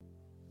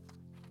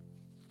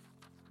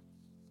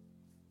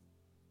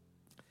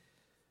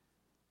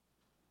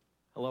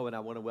Hello, and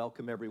I want to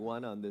welcome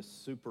everyone on this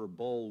Super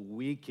Bowl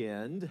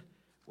weekend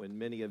when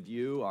many of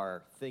you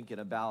are thinking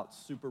about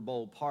Super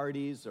Bowl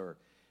parties or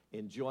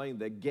enjoying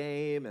the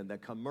game and the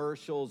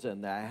commercials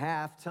and the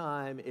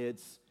halftime.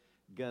 It's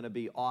going to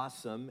be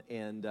awesome,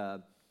 and I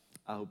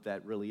hope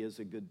that really is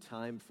a good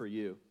time for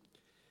you.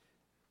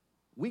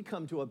 We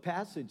come to a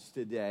passage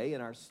today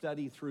in our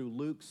study through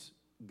Luke's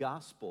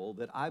gospel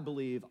that I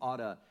believe ought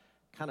to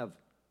kind of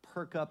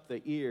perk up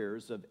the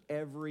ears of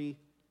every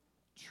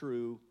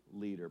true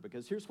leader.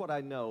 Because here's what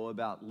I know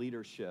about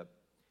leadership.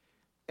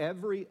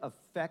 Every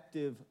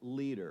effective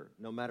leader,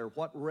 no matter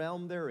what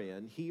realm they're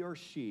in, he or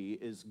she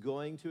is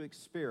going to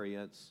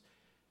experience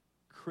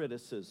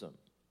criticism.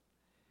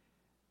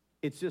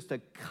 It's just a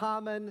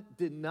common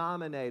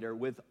denominator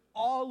with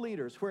all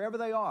leaders, wherever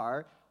they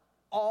are.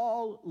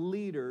 All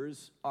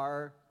leaders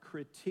are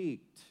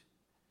critiqued.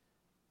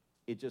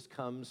 It just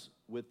comes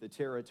with the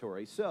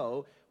territory.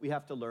 So we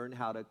have to learn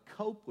how to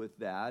cope with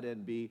that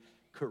and be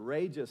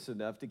courageous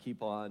enough to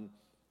keep on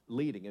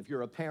leading. If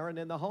you're a parent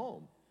in the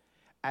home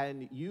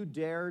and you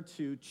dare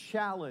to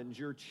challenge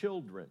your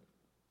children,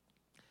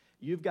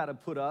 you've got to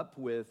put up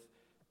with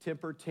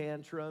temper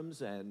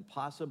tantrums and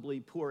possibly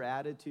poor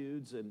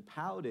attitudes and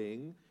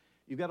pouting.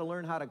 You've got to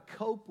learn how to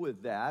cope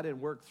with that and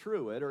work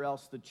through it, or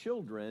else the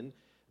children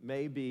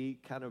may be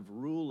kind of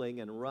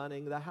ruling and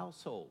running the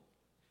household.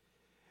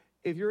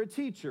 If you're a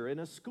teacher in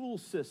a school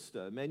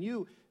system and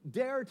you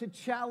dare to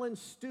challenge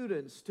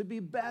students to be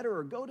better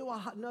or go to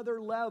another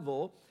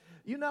level,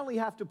 you not only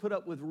have to put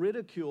up with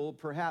ridicule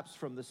perhaps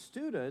from the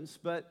students,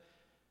 but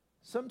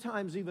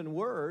sometimes even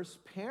worse,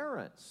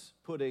 parents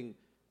putting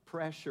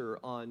pressure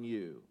on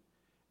you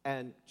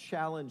and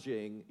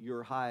challenging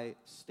your high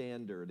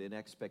standard and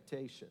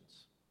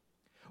expectations.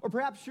 Or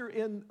perhaps you're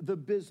in the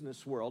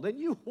business world and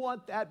you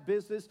want that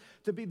business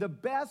to be the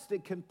best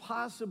it can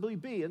possibly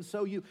be. And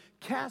so you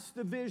cast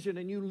the vision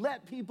and you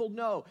let people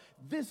know,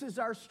 this is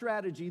our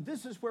strategy,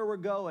 this is where we're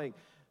going.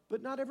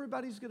 But not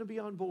everybody's going to be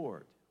on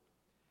board.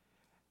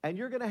 And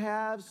you're going to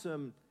have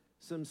some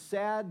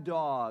sad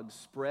dogs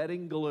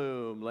spreading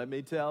gloom, let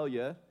me tell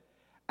you.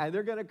 And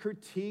they're going to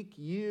critique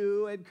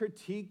you and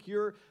critique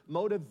your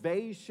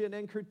motivation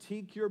and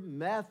critique your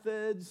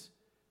methods.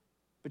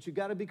 But you've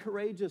got to be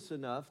courageous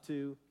enough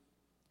to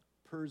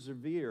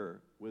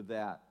persevere with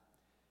that.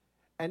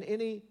 And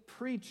any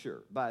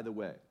preacher, by the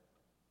way,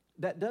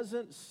 that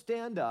doesn't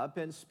stand up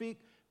and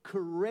speak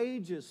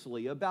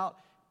courageously about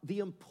the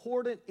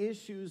important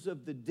issues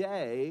of the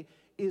day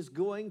is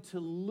going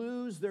to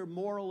lose their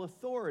moral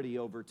authority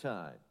over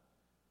time.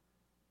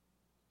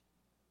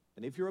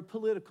 And if you're a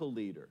political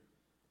leader,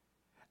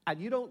 and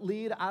you don't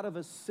lead out of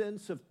a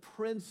sense of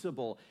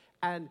principle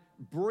and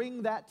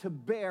bring that to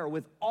bear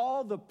with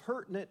all the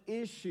pertinent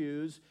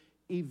issues,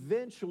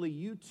 eventually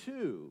you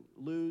too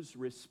lose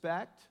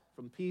respect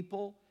from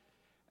people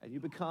and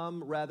you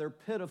become rather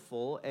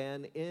pitiful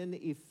and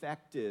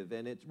ineffective.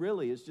 And it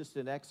really is just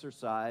an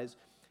exercise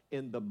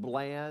in the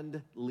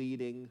bland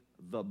leading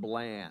the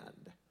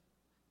bland.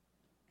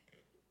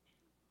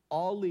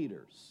 All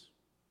leaders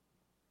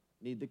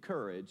need the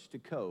courage to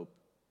cope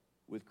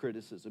with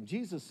criticism.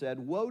 Jesus said,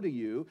 "Woe to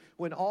you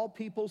when all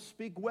people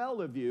speak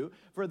well of you,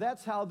 for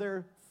that's how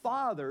their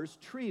fathers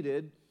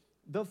treated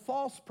the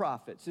false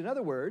prophets." In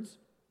other words,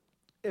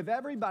 if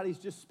everybody's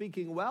just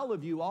speaking well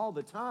of you all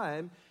the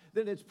time,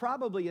 then it's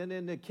probably an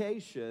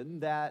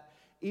indication that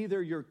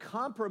either you're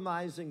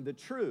compromising the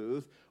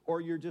truth or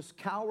you're just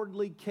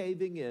cowardly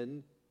caving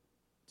in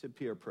to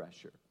peer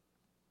pressure.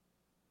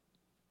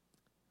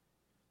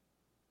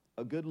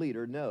 A good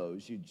leader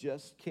knows you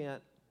just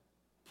can't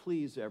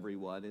please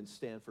everyone and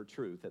stand for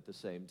truth at the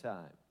same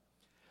time.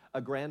 A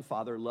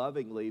grandfather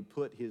lovingly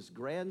put his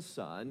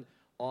grandson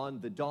on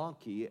the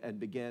donkey and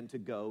began to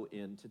go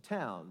into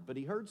town. But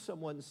he heard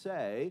someone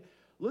say,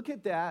 "Look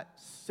at that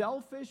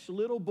selfish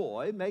little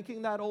boy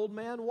making that old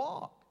man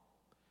walk."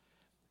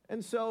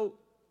 And so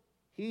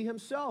he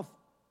himself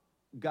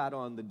got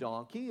on the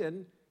donkey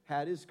and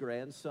had his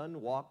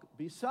grandson walk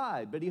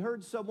beside. But he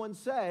heard someone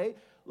say,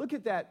 "Look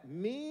at that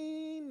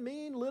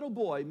mean little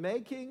boy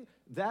making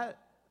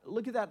that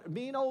Look at that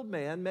mean old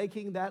man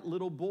making that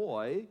little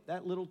boy,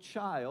 that little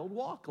child,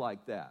 walk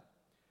like that."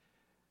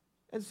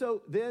 And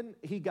so then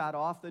he got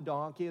off the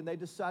donkey and they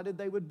decided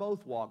they would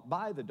both walk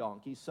by the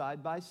donkey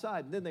side by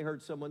side. And then they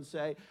heard someone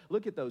say,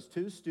 "Look at those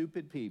two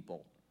stupid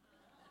people.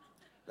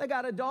 They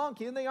got a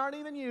donkey and they aren't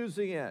even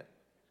using it."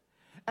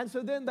 And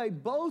so then they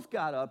both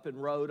got up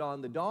and rode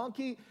on the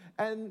donkey,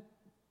 and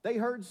they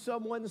heard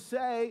someone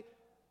say,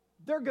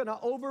 "They're going to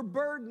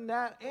overburden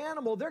that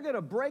animal. They're going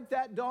to break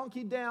that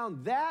donkey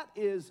down. That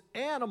is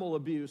animal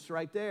abuse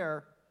right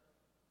there."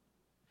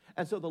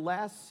 And so the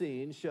last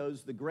scene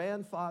shows the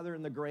grandfather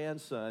and the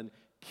grandson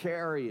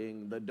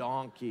carrying the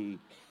donkey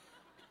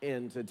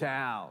into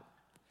town.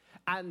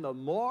 And the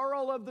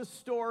moral of the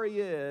story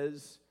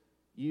is,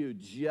 you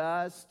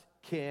just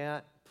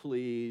can't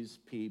please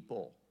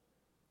people.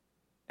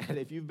 And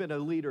if you've been a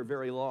leader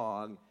very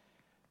long,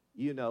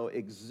 you know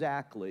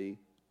exactly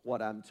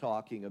what I'm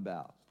talking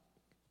about.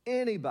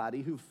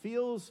 Anybody who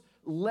feels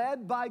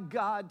led by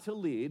God to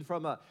lead,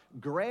 from a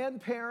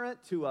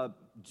grandparent to a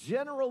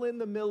general in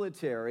the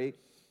military,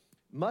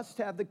 must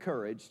have the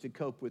courage to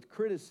cope with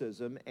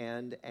criticism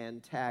and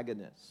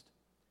antagonists.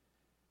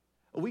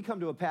 We come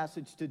to a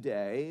passage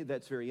today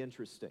that's very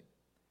interesting.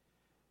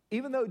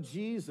 Even though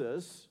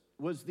Jesus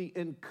was the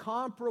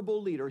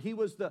incomparable leader, he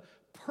was the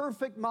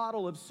perfect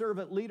model of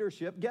servant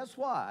leadership, guess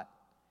what?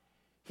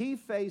 He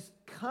faced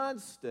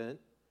constant,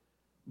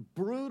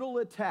 brutal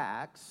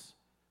attacks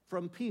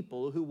from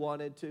people who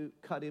wanted to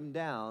cut him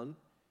down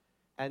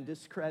and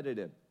discredit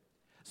him.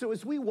 So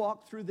as we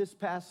walk through this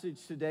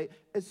passage today,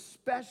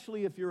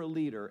 especially if you're a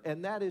leader,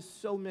 and that is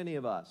so many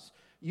of us,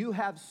 you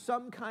have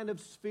some kind of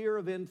sphere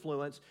of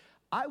influence,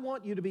 I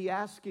want you to be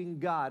asking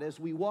God as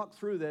we walk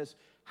through this,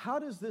 how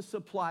does this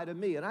apply to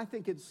me? And I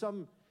think at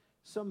some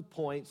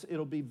points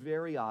it'll be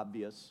very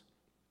obvious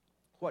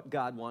what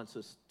God wants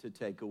us to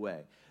take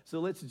away.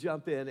 So let's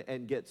jump in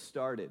and get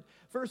started.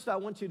 First, I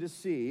want you to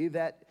see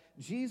that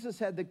Jesus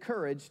had the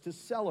courage to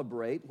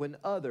celebrate when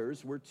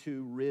others were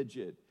too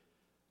rigid.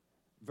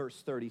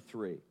 Verse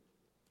 33.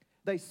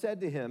 They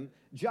said to him,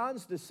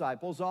 John's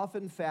disciples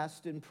often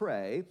fast and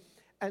pray,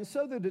 and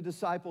so do the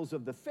disciples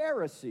of the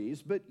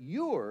Pharisees, but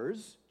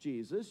yours,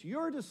 Jesus,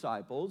 your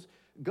disciples,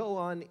 go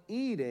on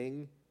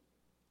eating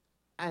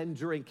and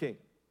drinking.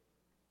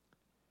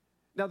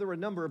 Now, there were a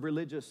number of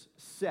religious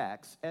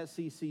sects,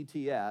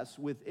 S-E-C-T-S,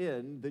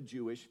 within the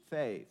Jewish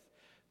faith.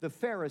 The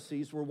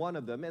Pharisees were one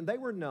of them, and they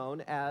were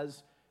known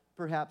as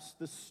perhaps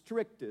the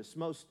strictest,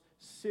 most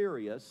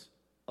serious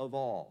of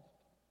all.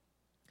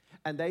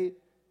 And they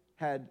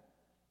had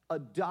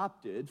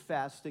adopted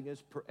fasting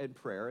and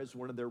prayer as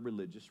one of their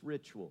religious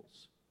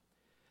rituals.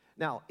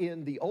 Now,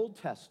 in the Old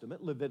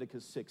Testament,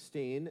 Leviticus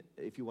 16,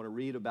 if you want to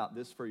read about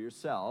this for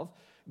yourself,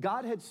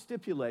 God had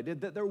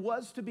stipulated that there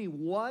was to be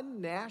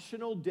one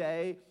national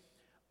day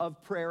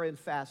of prayer and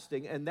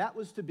fasting, and that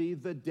was to be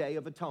the Day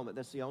of Atonement.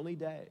 That's the only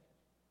day.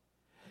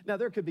 Now,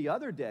 there could be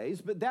other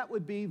days, but that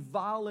would be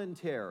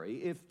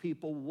voluntary if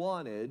people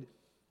wanted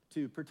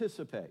to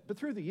participate. But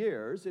through the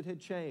years, it had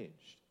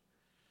changed.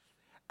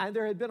 And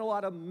there had been a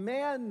lot of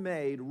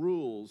man-made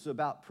rules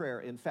about prayer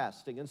and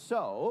fasting. And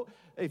so,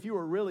 if you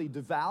were really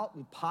devout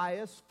and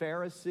pious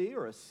Pharisee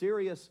or a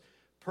serious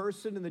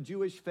person in the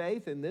Jewish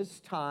faith in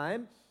this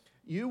time,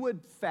 you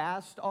would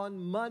fast on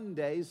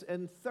Mondays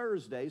and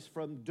Thursdays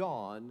from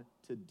dawn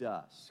to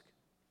dusk.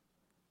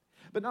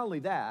 But not only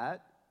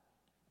that,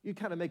 you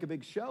kind of make a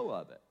big show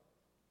of it,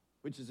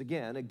 which is,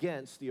 again,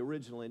 against the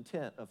original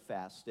intent of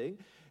fasting.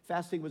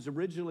 Fasting was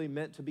originally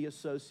meant to be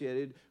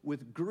associated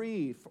with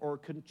grief or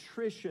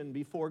contrition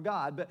before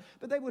God,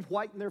 but they would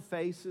whiten their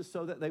faces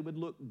so that they would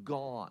look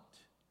gaunt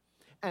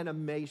and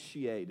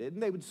emaciated,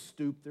 and they would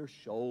stoop their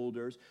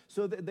shoulders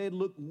so that they'd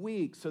look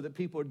weak, so that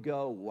people would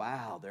go,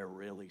 wow, they're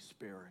really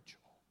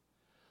spiritual.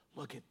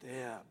 Look at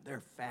them,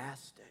 they're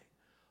fasting.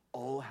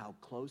 Oh, how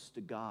close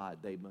to God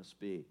they must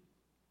be.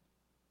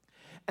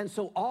 And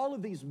so all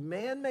of these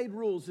man-made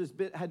rules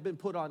had been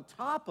put on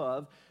top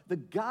of the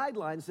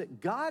guidelines that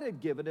God had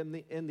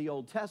given in the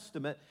Old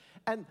Testament.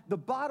 And the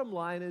bottom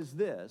line is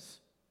this: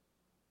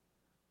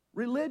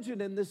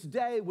 religion in this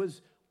day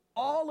was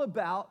all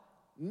about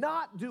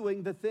not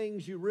doing the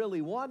things you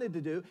really wanted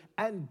to do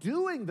and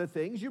doing the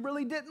things you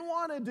really didn't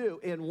want to do.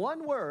 In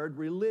one word,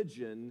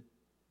 religion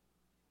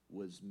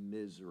was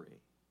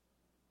misery.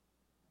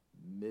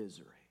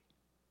 Misery.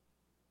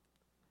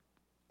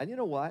 And you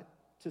know what?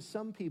 To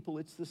some people,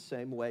 it's the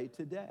same way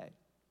today.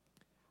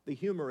 The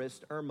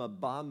humorist Irma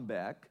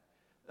Bombeck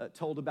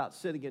told about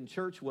sitting in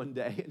church one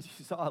day, and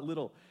she saw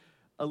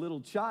a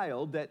little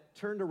child that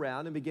turned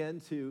around and began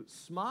to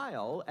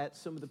smile at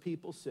some of the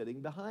people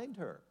sitting behind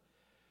her.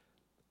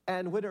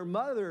 And when her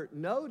mother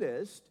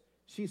noticed,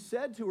 she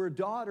said to her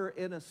daughter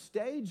in a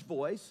stage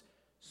voice,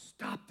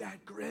 "Stop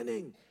that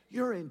grinning,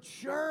 you're in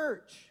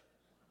church."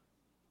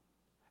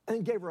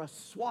 And gave her a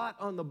swat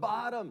on the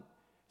bottom.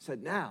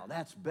 Said, "Now,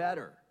 that's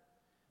better."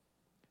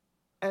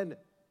 And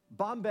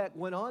Bombeck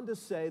went on to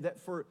say that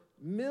for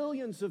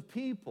millions of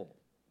people,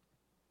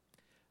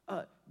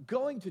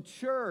 going to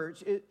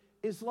church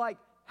is like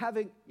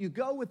you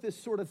go with this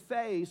sort of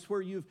face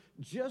where you've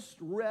just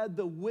read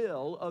the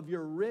will of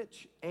your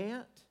rich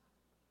aunt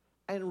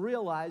and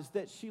realized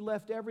that she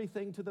left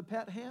everything to the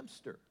pet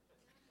hamster.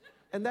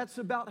 And that's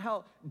about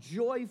how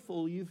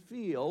joyful you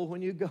feel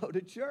when you go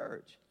to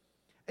church.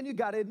 And you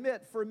got to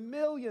admit, for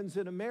millions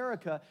in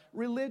America,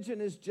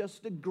 religion is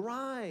just a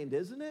grind,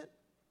 isn't it?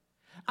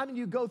 I mean,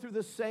 you go through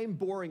the same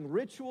boring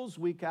rituals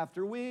week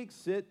after week,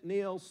 sit,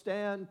 kneel,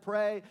 stand,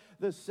 pray,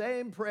 the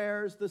same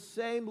prayers, the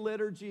same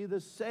liturgy,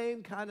 the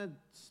same kind of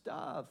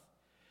stuff.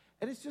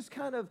 And it's just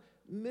kind of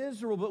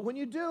miserable. But when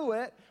you do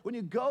it, when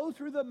you go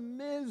through the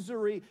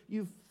misery,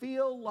 you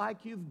feel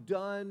like you've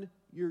done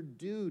your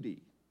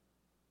duty.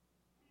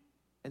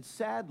 And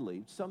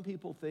sadly, some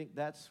people think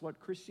that's what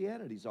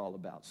Christianity's all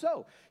about.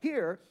 So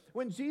here,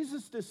 when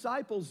Jesus'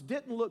 disciples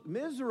didn't look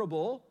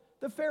miserable,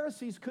 the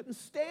Pharisees couldn't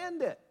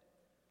stand it,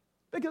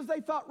 because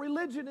they thought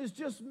religion is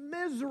just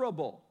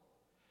miserable.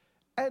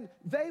 And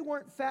they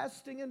weren't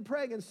fasting and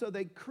praying, and so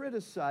they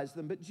criticized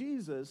them. But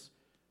Jesus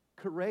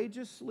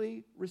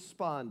courageously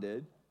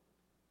responded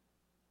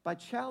by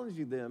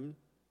challenging them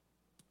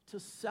to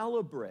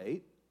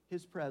celebrate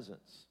his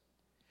presence.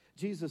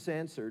 Jesus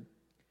answered,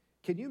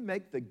 "Can you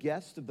make the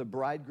guests of the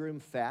bridegroom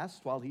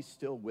fast while he's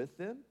still with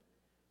them?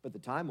 But the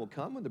time will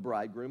come when the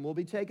bridegroom will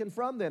be taken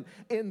from them.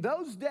 In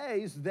those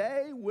days,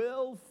 they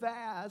will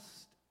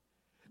fast."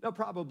 Now,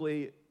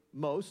 probably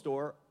most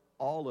or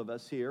all of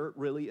us here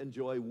really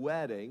enjoy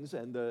weddings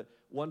and the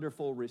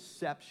wonderful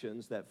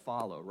receptions that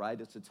follow, right?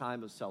 It's a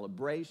time of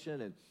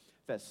celebration and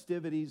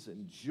festivities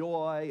and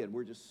joy, and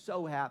we're just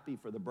so happy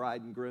for the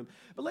bride and groom.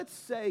 But let's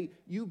say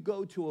you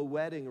go to a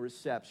wedding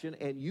reception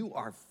and you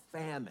are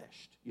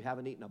famished. You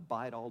haven't eaten a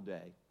bite all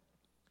day.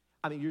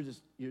 I mean, you're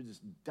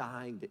just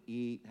dying to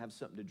eat, have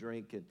something to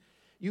drink, and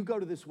you go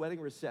to this wedding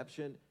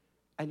reception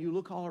and you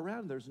look all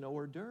around, there's no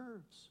hors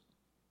d'oeuvres.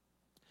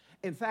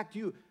 In fact,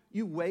 you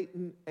wait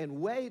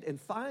and wait, and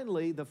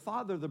finally the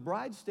father of the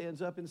bride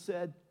stands up and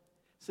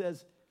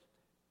says,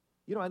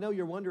 "You know, I know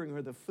you're wondering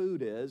where the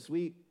food is.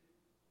 We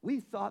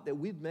thought that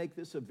we'd make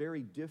this a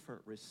very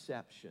different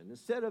reception.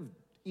 Instead of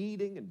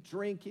eating and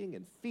drinking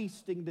and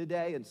feasting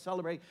today and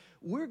celebrating,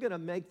 we're going to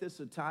make this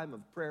a time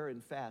of prayer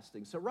and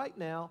fasting. So right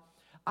now,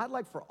 I'd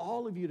like for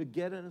all of you to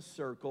get in a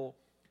circle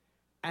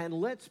and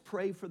let's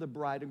pray for the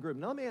bride and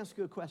groom." Now, let me ask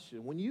you a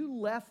question. When you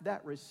left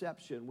that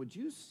reception, would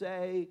you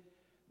say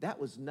that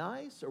was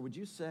nice, or would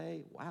you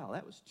say, "Wow,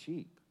 that was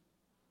cheap"?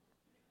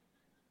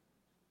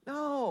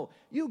 No,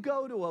 you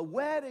go to a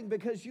wedding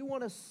because you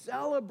want to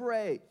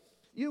celebrate.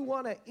 You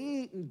want to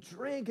eat and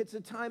drink. It's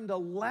a time to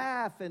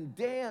laugh and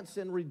dance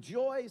and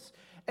rejoice.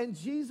 And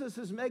Jesus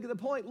is making the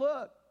point,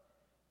 look,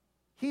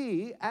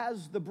 he,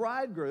 as the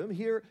bridegroom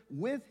here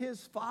with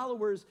his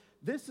followers,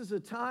 this is a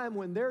time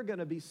when they're going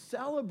to be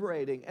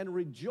celebrating and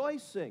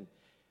rejoicing.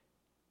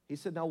 He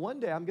said, now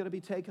one day I'm going to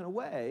be taken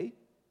away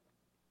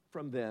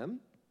from them.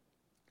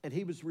 And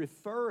he was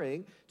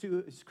referring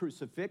to his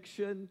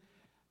crucifixion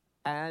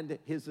and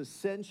his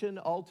ascension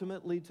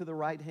ultimately to the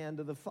right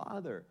hand of the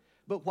Father.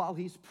 But while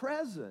he's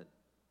present,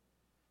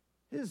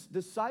 his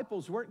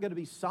disciples weren't going to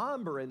be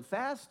somber and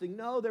fasting.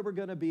 No, they were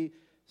going to be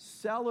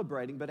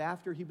celebrating. But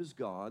after he was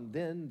gone,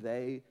 then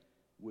they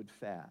would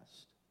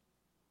fast.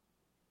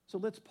 So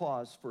let's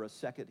pause for a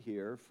second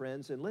here,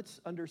 friends, and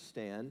let's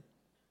understand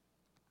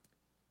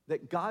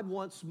that God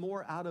wants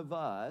more out of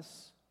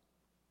us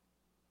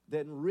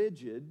than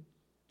rigid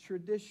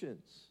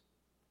traditions.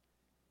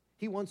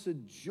 He wants a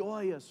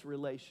joyous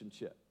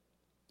relationship.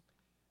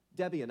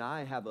 Debbie and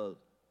I have a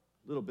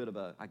little bit of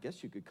a, I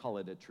guess you could call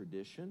it a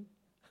tradition.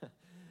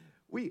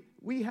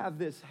 We have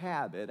this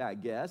habit, I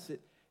guess.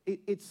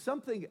 It's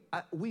something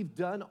we've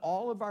done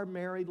all of our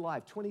married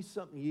life,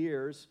 20-something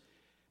years,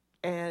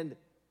 and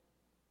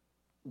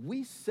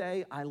we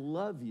say, "I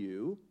love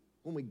you,"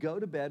 when we go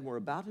to bed and we're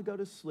about to go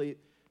to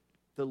sleep.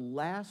 The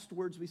last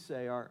words we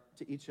say are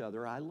to each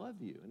other, "I love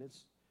you." And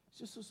it's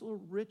just this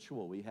little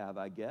ritual we have,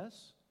 I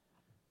guess.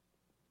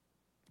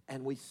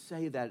 And we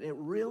say that. It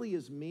really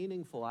is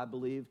meaningful, I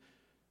believe,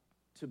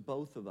 to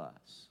both of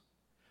us.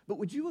 But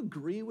would you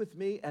agree with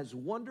me, as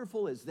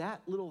wonderful as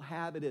that little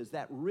habit is,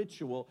 that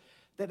ritual,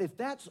 that if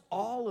that's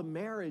all a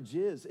marriage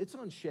is, it's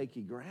on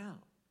shaky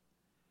ground?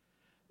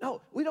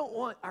 No, we don't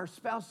want our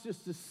spouse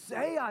just to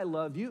say, "I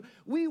love you."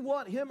 We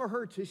want him or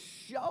her to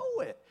show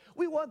it.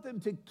 We want them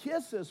to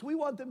kiss us. We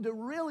want them to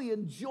really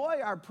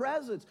enjoy our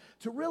presence,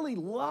 to really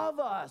love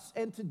us,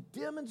 and to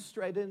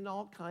demonstrate it in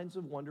all kinds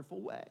of wonderful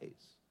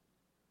ways.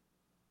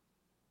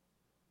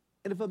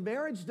 And if a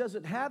marriage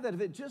doesn't have that,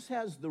 if it just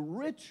has the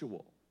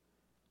ritual,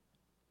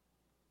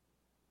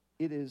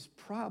 it is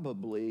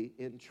probably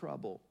in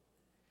trouble.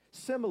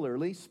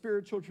 Similarly,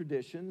 spiritual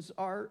traditions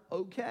are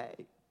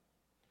okay.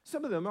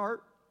 Some of them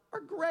are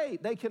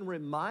great. They can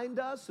remind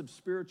us of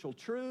spiritual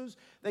truths.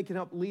 They can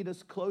help lead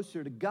us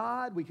closer to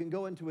God. We can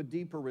go into a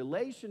deeper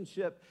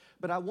relationship.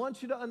 But I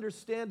want you to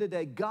understand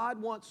today,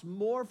 God wants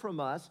more from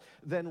us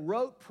than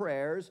rote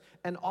prayers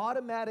and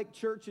automatic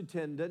church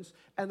attendance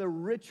and the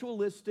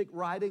ritualistic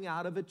writing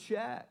out of a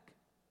check.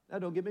 Now,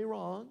 don't get me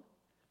wrong.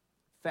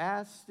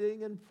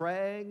 Fasting and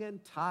praying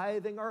and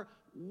tithing are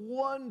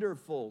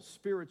wonderful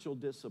spiritual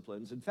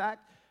disciplines. In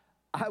fact,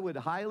 I would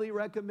highly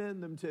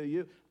recommend them to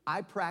you.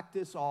 I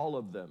practice all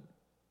of them.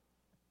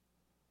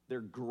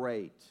 They're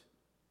great.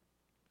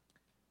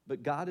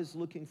 But God is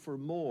looking for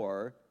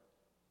more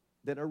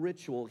than a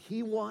ritual.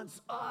 He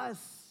wants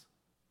us.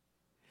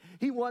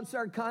 He wants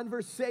our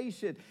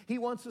conversation. He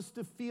wants us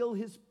to feel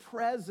his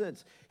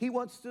presence. He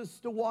wants us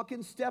to walk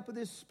in step with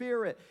his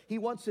Spirit. He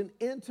wants an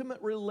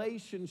intimate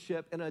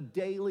relationship and a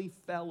daily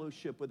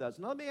fellowship with us.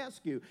 Now let me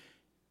ask you,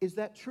 is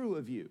that true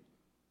of you?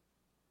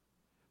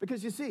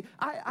 Because you see,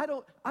 I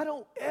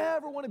don't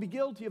ever want to be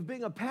guilty of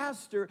being a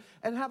pastor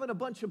and having a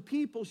bunch of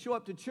people show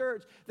up to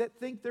church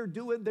that think they're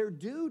doing their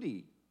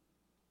duty.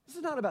 This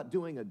is not about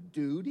doing a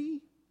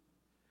duty.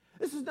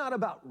 This is not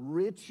about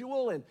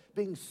ritual and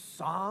being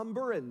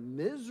somber and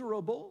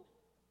miserable.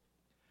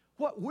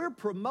 What we're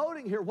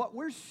promoting here, what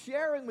we're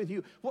sharing with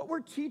you, what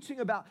we're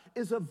teaching about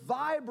is a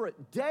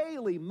vibrant,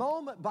 daily,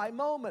 moment by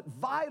moment,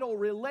 vital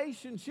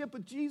relationship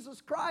with Jesus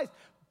Christ.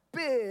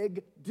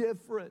 Big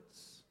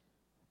difference.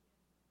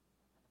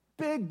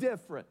 Big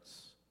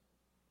difference.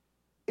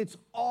 It's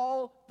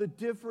all the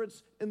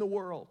difference in the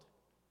world.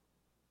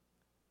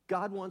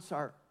 God wants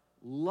our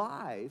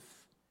life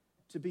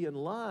to be in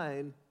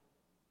line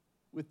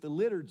with the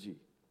liturgy.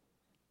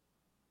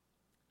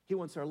 He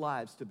wants our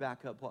lives to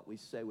back up what we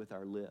say with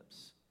our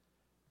lips.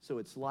 So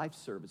it's life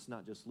service,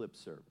 not just lip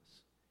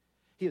service.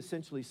 He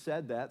essentially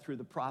said that through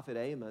the prophet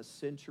Amos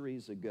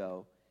centuries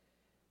ago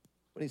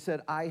when he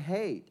said,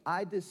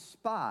 I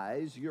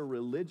despise your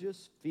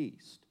religious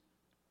feast.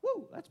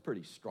 Woo, that's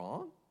pretty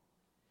strong.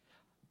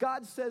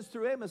 God says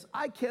through Amos,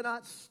 I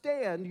cannot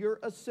stand your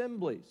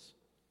assemblies.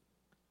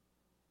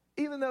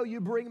 Even though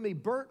you bring me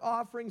burnt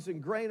offerings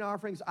and grain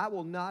offerings, I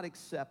will not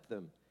accept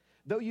them.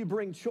 Though you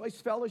bring choice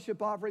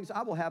fellowship offerings,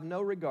 I will have no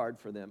regard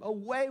for them.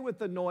 Away with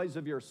the noise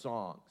of your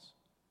songs.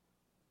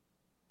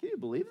 Can you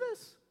believe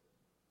this?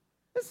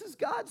 This is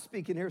God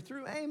speaking here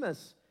through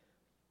Amos.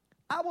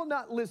 I will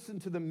not listen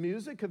to the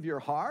music of your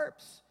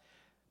harps,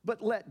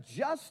 but let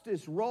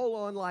justice roll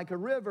on like a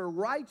river,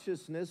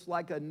 righteousness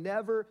like a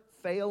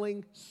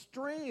never-failing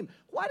stream.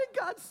 Why did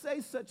God say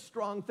such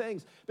strong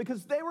things?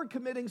 Because they were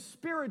committing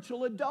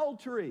spiritual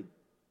adultery.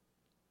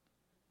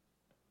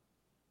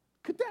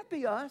 Could that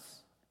be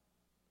us?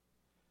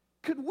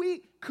 Could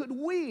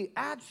we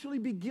actually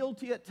be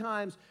guilty at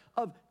times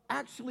of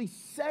actually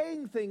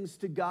saying things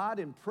to God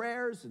in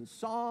prayers and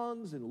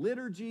songs and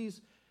liturgies,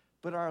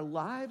 but our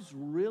lives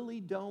really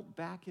don't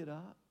back it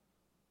up?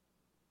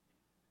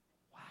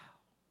 Wow.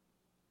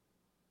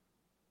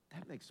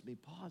 That makes me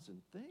pause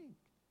and think.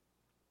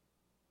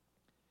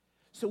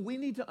 So we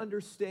need to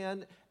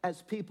understand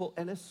as people,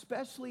 and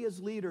especially as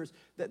leaders,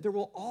 that there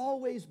will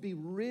always be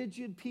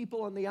rigid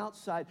people on the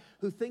outside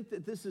who think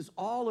that this is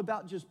all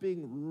about just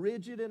being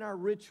rigid in our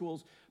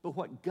rituals, but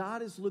what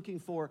God is looking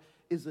for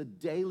is a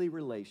daily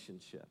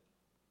relationship.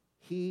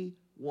 He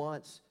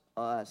wants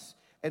us.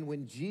 And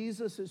when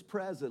Jesus is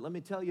present, let me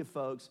tell you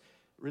folks,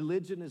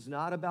 religion is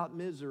not about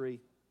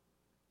misery.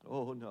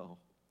 Oh no.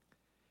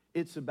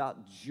 It's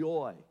about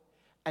joy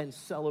and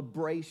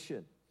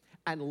celebration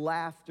and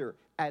laughter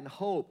and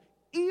hope,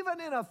 even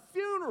in a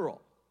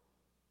funeral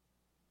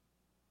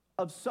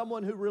of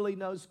someone who really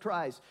knows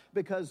Christ,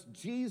 because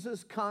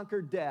Jesus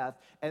conquered death,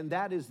 and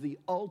that is the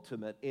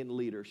ultimate in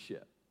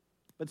leadership.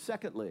 But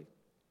secondly,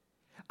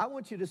 I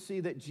want you to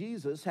see that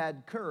Jesus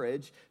had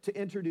courage to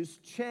introduce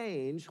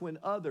change when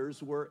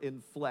others were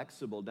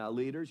inflexible. Now,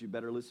 leaders, you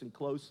better listen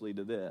closely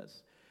to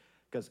this,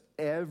 because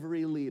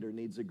every leader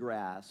needs a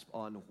grasp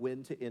on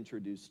when to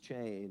introduce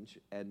change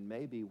and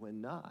maybe when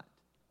not.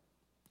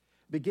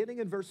 Beginning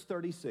in verse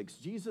 36,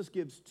 Jesus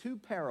gives two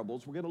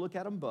parables, we're going to look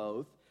at them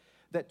both,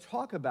 that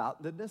talk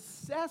about the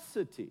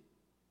necessity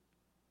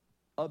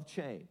of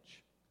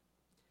change.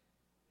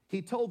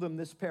 He told them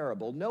this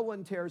parable, no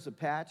one tears a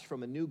patch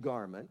from a new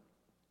garment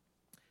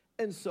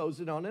and sews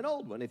it on an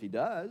old one. If he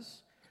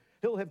does,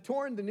 he'll have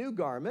torn the new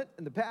garment,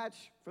 and the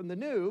patch from the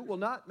new will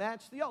not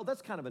match the old.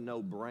 That's kind of a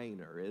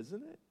no-brainer,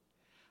 isn't it?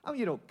 I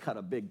mean, you don't cut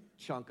a big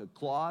chunk of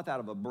cloth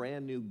out of a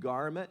brand new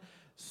garment,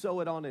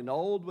 sew it on an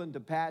old one to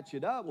patch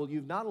it up. Well,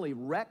 you've not only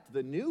wrecked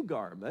the new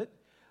garment,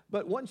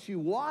 but once you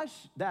wash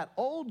that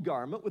old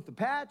garment with the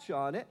patch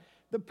on it,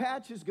 the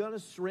patch is going to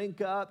shrink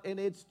up and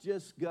it's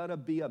just going to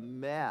be a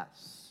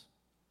mess.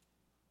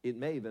 It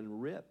may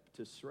even rip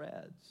to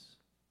shreds.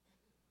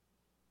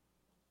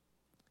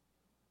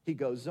 He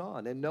goes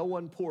on, and no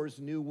one pours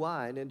new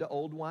wine into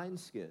old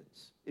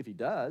wineskins. If he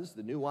does,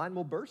 the new wine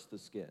will burst the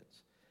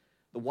skins.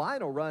 The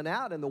wine will run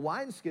out and the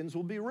wineskins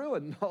will be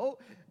ruined. No,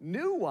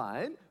 new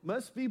wine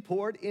must be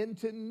poured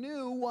into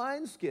new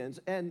wineskins.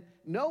 And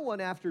no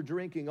one after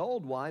drinking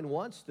old wine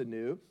wants the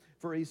new,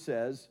 for he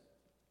says,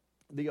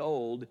 the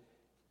old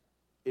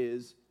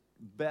is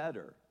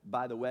better.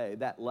 By the way,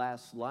 that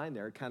last line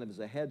there kind of is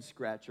a head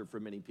scratcher for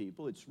many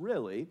people. It's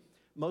really,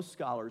 most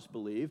scholars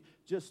believe,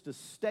 just a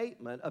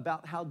statement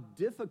about how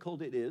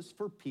difficult it is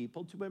for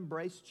people to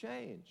embrace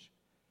change.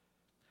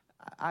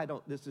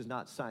 This is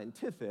not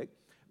scientific,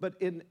 but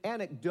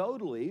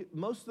anecdotally,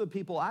 most of the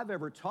people I've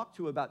ever talked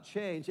to about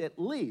change, at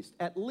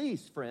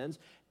least, friends,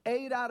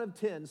 8 out of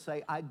 10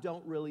 say, I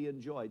don't really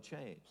enjoy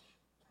change.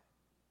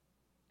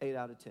 8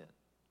 out of 10.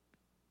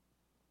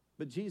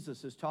 But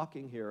Jesus is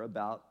talking here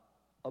about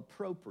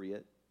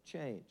appropriate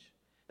change.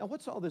 Now,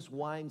 what's all this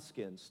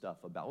wineskin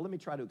stuff about? Well, let me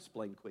try to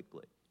explain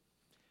quickly.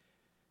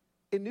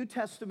 In New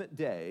Testament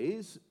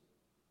days,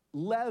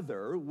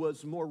 leather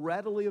was more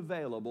readily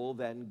available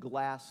than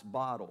glass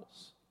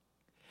bottles.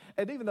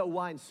 And even though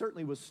wine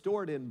certainly was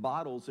stored in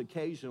bottles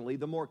occasionally,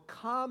 the more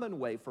common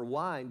way for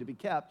wine to be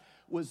kept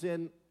was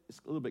in, it's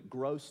a little bit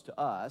gross to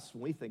us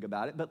when we think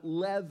about it, but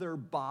leather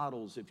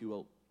bottles, if you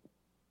will,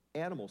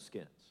 animal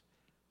skins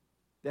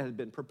that had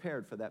been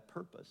prepared for that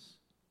purpose.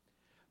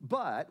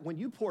 But when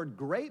you poured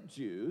grape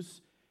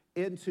juice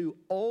into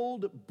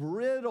old,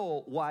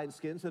 brittle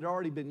wineskins that had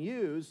already been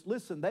used,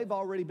 listen, they've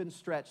already been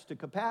stretched to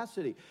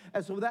capacity.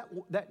 And so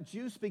that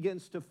juice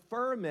begins to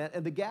ferment,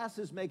 and the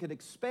gases make it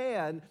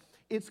expand.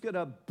 It's going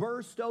to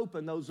burst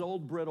open those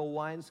old, brittle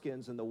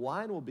wineskins, and the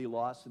wine will be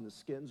lost, and the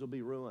skins will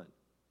be ruined.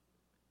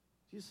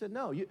 Jesus said,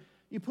 no,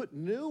 you put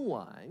new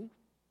wine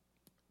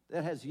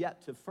that has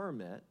yet to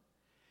ferment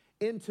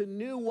into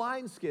new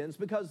wineskins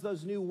because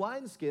those new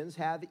wineskins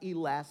have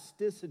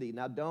elasticity.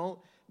 Now, don't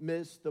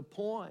miss the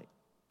point.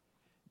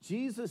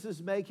 Jesus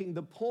is making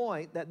the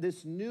point that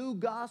this new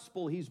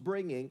gospel he's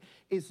bringing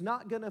is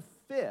not going to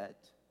fit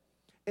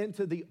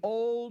into the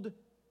old,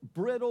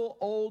 brittle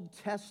Old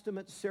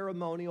Testament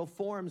ceremonial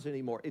forms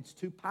anymore. It's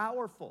too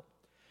powerful.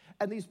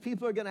 And these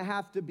people are going to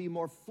have to be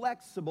more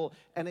flexible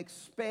and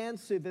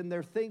expansive in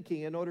their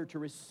thinking in order to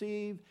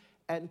receive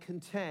and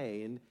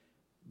contain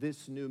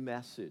this new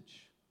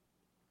message.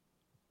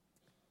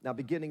 Now,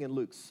 beginning in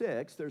Luke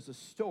 6, there's a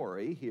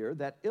story here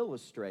that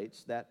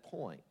illustrates that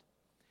point.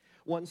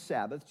 One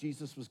Sabbath,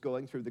 Jesus was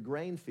going through the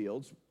grain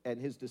fields, and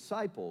his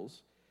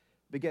disciples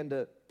began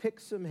to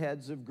pick some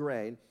heads of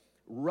grain,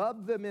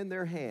 rub them in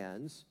their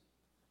hands,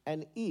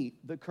 and eat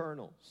the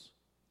kernels.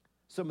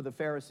 Some of the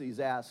Pharisees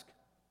asked,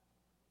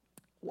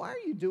 "Why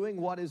are you doing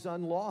what is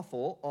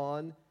unlawful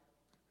on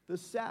the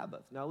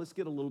Sabbath?" Now, let's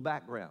get a little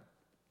background.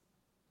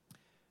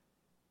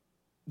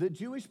 The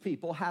Jewish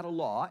people had a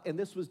law, and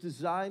this was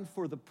designed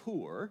for the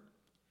poor,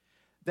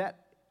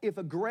 that if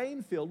a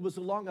grain field was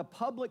along a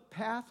public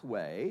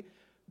pathway,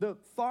 the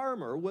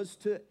farmer was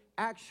to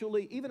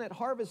actually, even at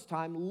harvest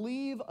time,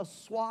 leave a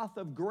swath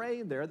of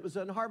grain there that was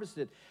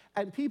unharvested.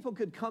 And people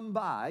could come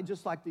by,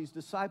 just like these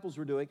disciples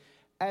were doing,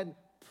 and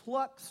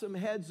pluck some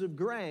heads of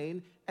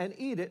grain and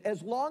eat it,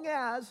 as long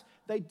as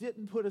they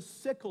didn't put a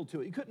sickle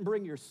to it. You couldn't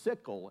bring your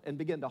sickle and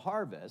begin to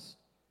harvest.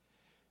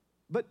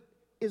 But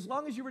as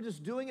long as you were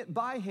just doing it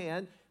by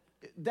hand,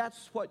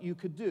 that's what you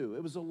could do.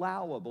 It was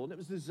allowable, and it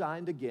was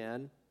designed,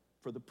 again,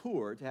 for the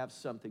poor to have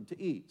something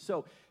to eat.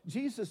 So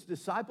Jesus'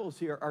 disciples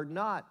here are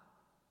not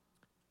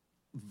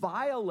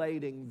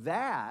violating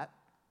that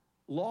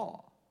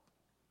law.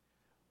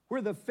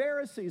 Where the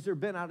Pharisees are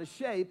bent out of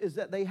shape is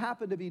that they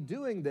happen to be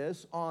doing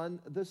this on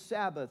the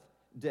Sabbath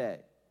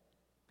day.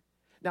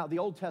 Now, the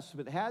Old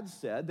Testament had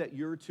said that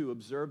you're to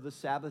observe the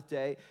Sabbath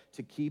day,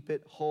 to keep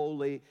it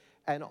holy,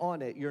 and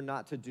on it you're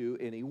not to do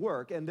any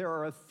work. And there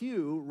are a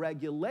few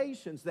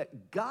regulations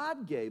that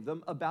God gave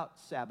them about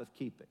Sabbath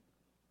keeping.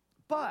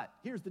 But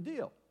here's the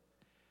deal.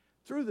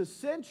 Through the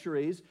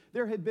centuries,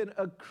 there had been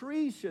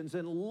accretions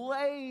and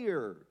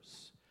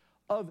layers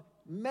of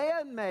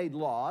man-made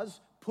laws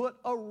put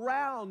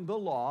around the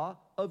law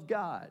of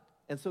God.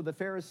 And so the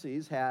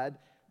Pharisees had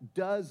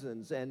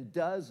dozens and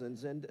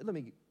dozens, and let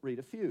me read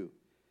a few.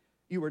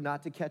 You were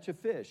not to catch a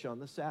fish on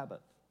the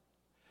Sabbath.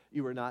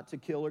 You were not to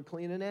kill or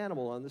clean an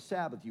animal on the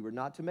Sabbath. You were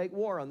not to make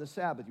war on the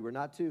Sabbath. You were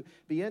not to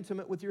be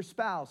intimate with your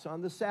spouse on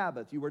the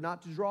Sabbath. You were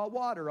not to draw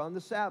water on the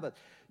Sabbath.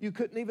 You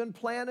couldn't even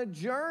plan a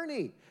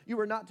journey. You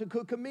were not to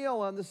cook a meal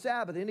on the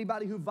Sabbath.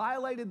 Anybody who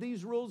violated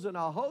these rules and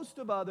a host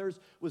of others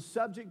was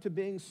subject to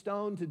being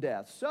stoned to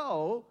death.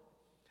 So,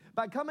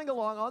 by coming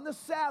along on the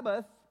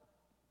Sabbath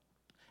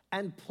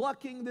and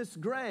plucking this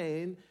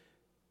grain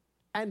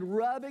and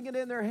rubbing it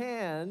in their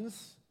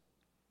hands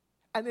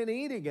and then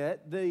eating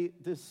it, the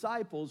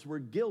disciples were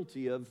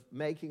guilty of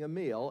making a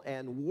meal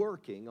and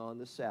working on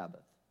the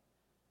Sabbath.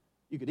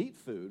 You could eat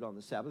food on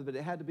the Sabbath, but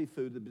it had to be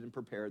food that had been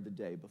prepared the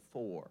day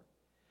before.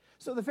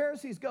 So the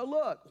Pharisees go,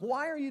 look,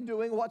 why are you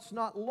doing what's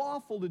not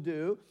lawful to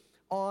do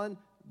on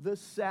the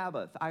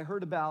Sabbath? I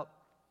heard about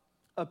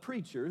a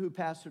preacher who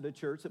pastored a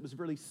church that was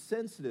really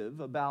sensitive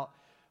about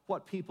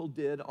what people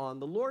did on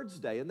the Lord's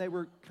Day, and they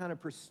were kind of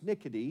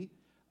persnickety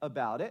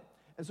about it.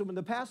 And so when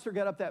the pastor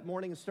got up that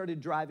morning and started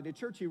driving to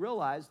church, he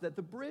realized that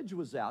the bridge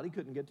was out. He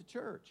couldn't get to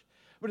church.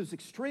 But it was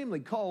extremely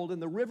cold,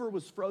 and the river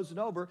was frozen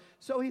over,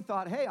 so he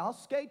thought, hey, I'll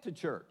skate to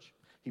church.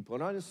 He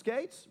put on his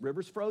skates,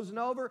 river's frozen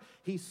over,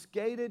 he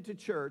skated to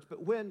church.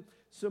 But when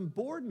some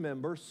board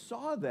members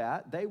saw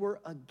that, they were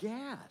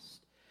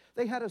aghast.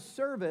 They had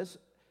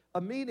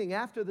a meeting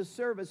after the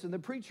service, and the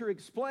preacher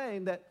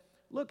explained that,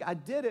 look, I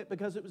did it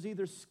because it was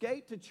either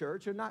skate to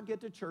church or not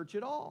get to church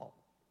at all.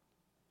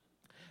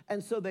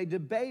 And so they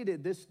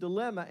debated this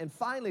dilemma, and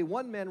finally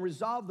one man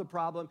resolved the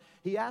problem.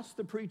 He asked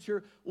the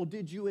preacher, well,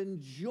 did you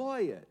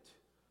enjoy it?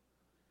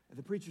 And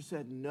the preacher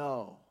said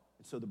no.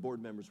 And so the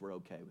board members were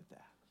okay with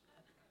that.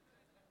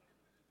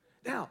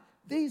 Now,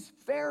 these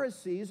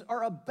Pharisees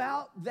are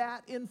about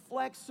that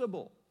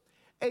inflexible.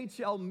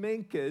 H.L.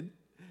 Mencken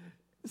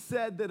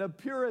said that a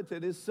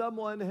Puritan is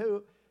someone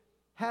who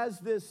has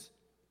this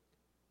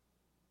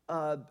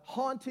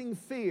haunting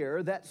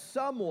fear that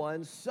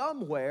someone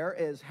somewhere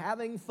is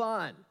having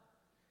fun.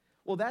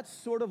 Well, that's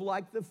sort of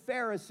like the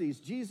Pharisees.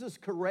 Jesus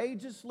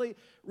courageously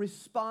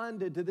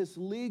responded to this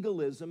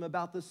legalism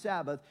about the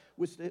Sabbath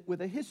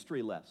with a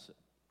history lesson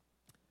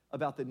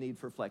about the need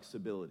for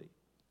flexibility.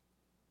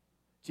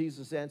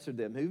 Jesus answered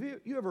them, have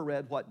you ever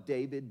read what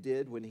David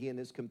did when he and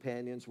his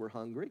companions were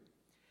hungry?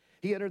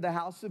 He entered the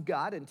house of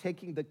God, and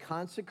taking the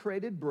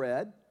consecrated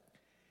bread,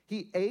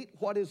 he ate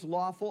what is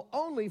lawful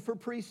only for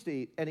priests to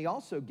eat, and he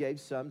also gave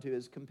some to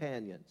his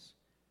companions.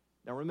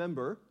 Now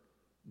remember,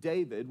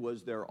 David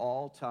was their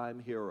all-time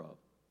hero.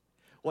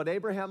 What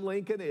Abraham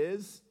Lincoln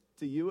is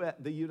to you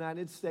at the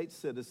United States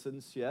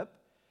citizenship,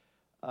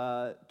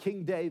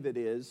 King David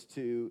is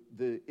to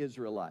the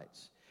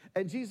Israelites.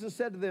 And Jesus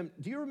said to them,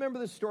 do you remember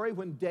the story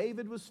when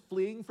David was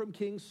fleeing from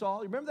King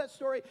Saul? You remember that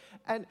story?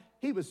 And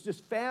he was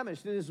just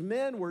famished, and his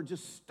men were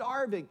just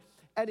starving.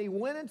 And he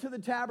went into the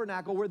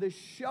tabernacle where the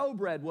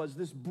showbread was,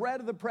 this bread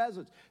of the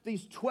presence,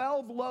 these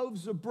 12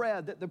 loaves of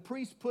bread that the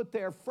priest put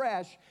there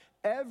fresh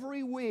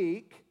every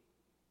week.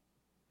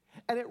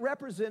 And it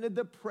represented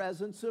the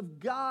presence of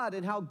God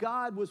and how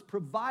God was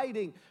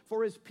providing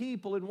for his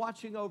people and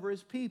watching over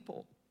his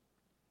people.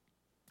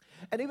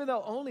 And even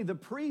though only the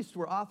priests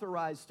were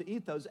authorized to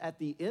eat those at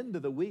the end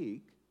of the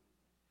week,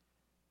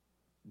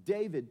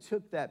 David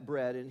took that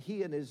bread, and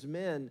he and his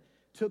men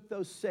took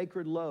those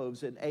sacred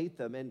loaves and ate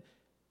them. And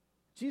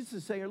Jesus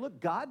is saying, look,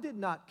 God did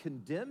not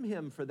condemn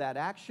him for that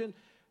action,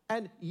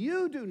 and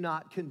you do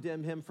not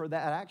condemn him for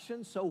that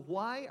action, so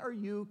why are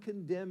you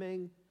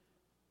condemning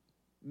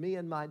me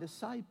and my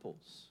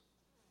disciples?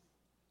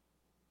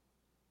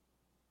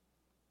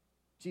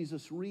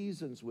 Jesus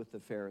reasons with the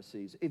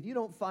Pharisees. If you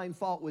don't find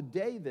fault with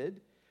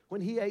David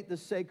when he ate the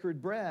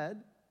sacred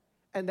bread,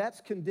 and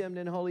that's condemned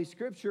in Holy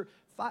Scripture,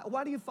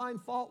 why do you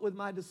find fault with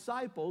my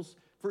disciples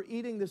for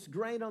eating this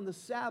grain on the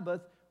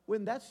Sabbath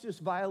when that's just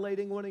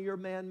violating one of your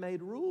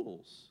man-made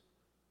rules?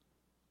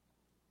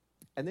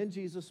 And then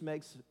Jesus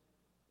makes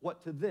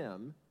what to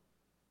them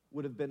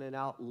would have been an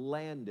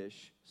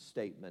outlandish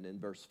statement in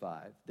verse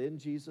 5. Then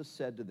Jesus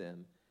said to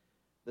them,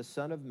 the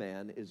Son of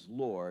Man is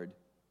Lord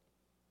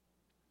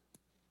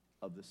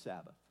of the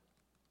Sabbath.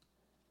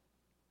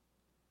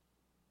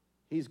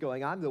 He's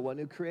going, I'm the one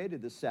who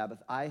created the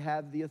Sabbath. I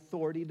have the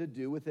authority to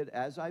do with it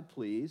as I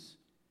please.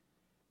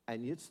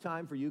 And it's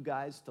time for you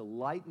guys to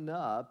lighten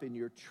up in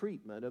your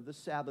treatment of the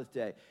Sabbath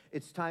day.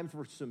 It's time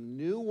for some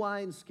new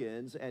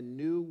wineskins and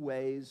new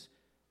ways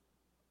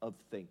of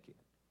thinking.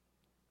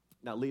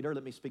 Now, leader,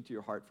 let me speak to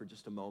your heart for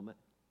just a moment.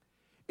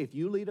 If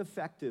you lead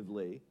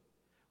effectively,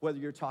 whether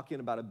you're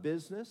talking about a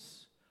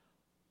business,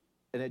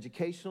 an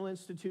educational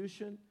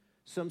institution,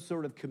 some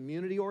sort of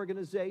community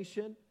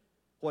organization,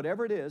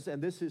 whatever it is,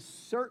 and this is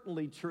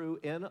certainly true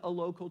in a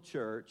local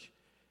church,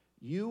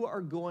 you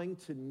are going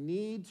to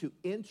need to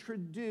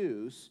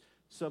introduce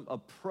some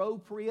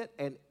appropriate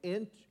and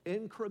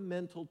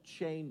incremental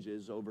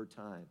changes over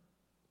time.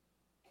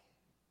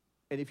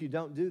 And if you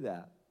don't do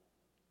that,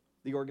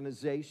 the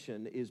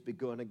organization is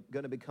going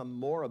to become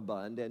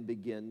moribund and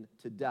begin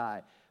to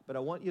die. But I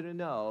want you to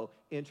know,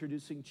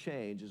 introducing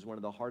change is one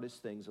of the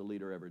hardest things a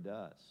leader ever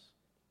does.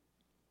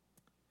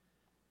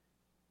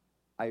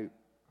 I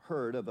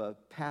heard of a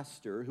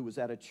pastor who was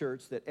at a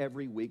church that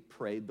every week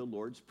prayed the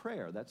Lord's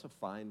Prayer. That's a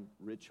fine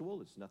ritual.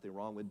 There's nothing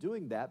wrong with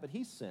doing that. But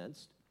he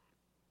sensed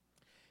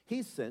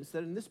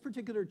that in this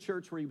particular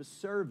church where he was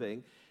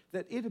serving,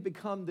 that it had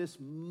become this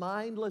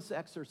mindless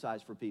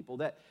exercise for people,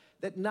 that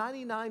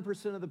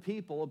 99% of the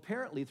people,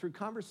 apparently through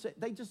conversation,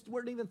 they just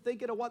weren't even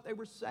thinking of what they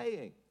were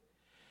saying.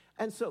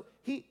 And so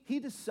he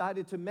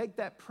decided to make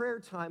that prayer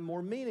time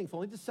more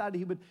meaningful. He decided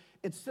he would,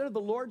 instead of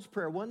the Lord's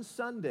Prayer, one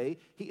Sunday,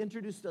 he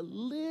introduced a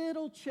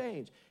little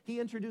change. He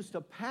introduced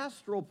a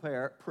pastoral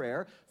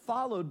prayer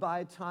followed by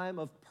a time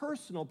of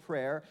personal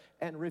prayer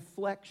and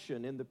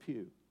reflection in the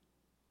pew.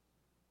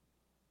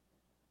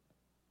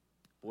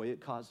 Boy,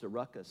 it caused a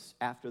ruckus.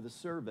 After the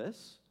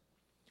service,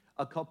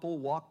 a couple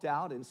walked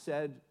out and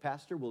said,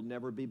 Pastor, we'll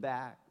never be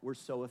back. We're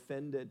so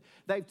offended.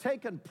 They've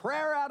taken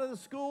prayer out of the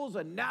schools,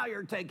 and now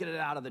you're taking it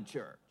out of the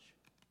church.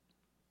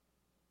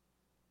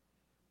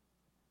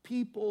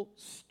 People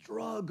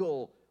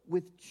struggle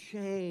with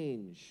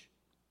change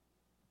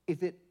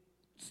if it's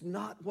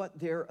not what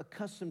they're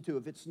accustomed to,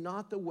 if it's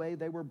not the way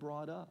they were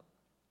brought up.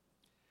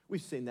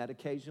 We've seen that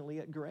occasionally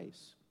at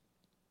Grace.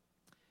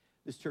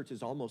 This church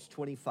is almost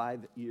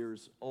 25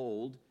 years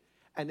old.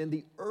 And in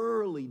the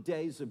early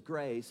days of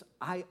Grace,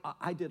 I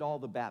did all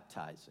the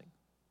baptizing.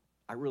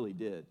 I really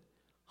did.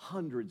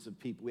 Hundreds of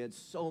people. We had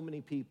so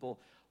many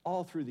people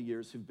all through the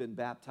years who've been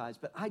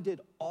baptized. But I did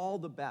all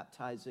the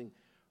baptizing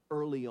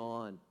early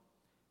on.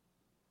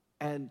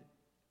 And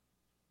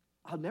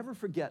I'll never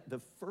forget the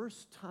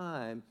first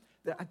time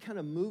that I kind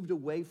of moved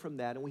away from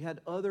that. And we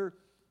had other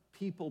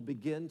people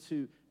begin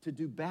to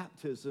do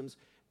baptisms.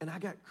 And I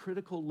got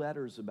critical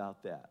letters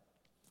about that.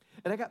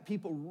 And I got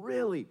people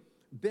really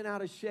bent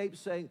out of shape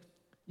saying,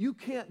 you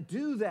can't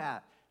do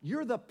that.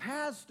 You're the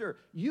pastor.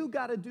 You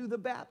got to do the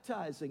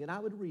baptizing. And I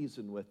would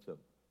reason with them.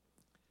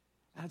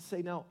 I'd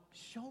say, now,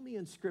 show me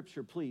in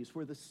Scripture, please,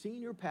 where the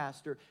senior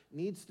pastor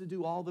needs to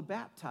do all the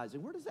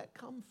baptizing. Where does that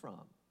come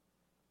from?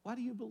 Why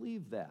do you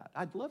believe that?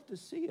 I'd love to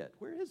see it.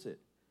 Where is it?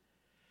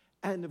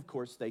 And of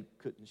course, they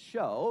couldn't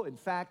show. In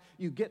fact,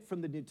 you get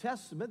from the New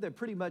Testament that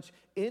pretty much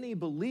any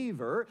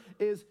believer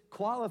is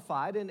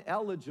qualified and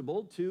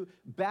eligible to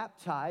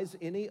baptize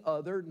any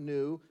other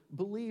new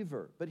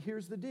believer. But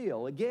here's the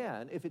deal.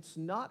 Again, if it's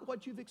not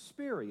what you've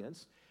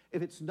experienced,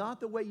 if it's not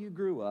the way you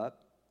grew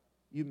up,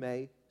 you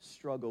may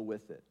struggle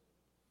with it.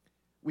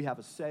 We have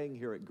a saying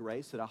here at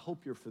Grace that I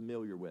hope you're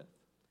familiar with.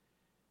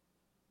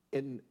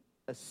 In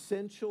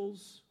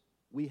essentials,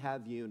 we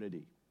have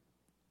unity.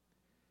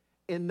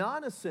 In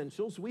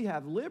non-essentials, we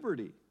have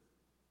liberty.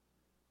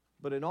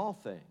 But in all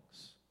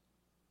things,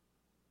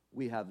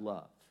 we have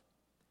love.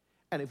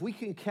 And if we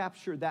can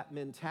capture that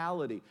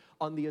mentality,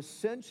 on the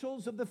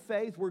essentials of the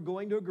faith, we're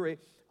going to agree.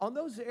 On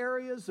those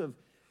areas of,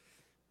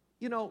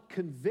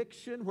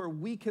 conviction where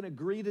we can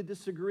agree to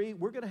disagree,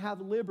 we're going to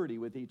have liberty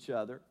with each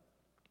other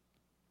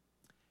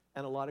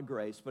and a lot of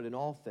grace, but in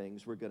all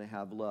things, we're going to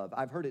have love.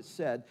 I've heard it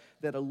said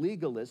that a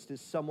legalist is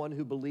someone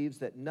who believes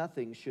that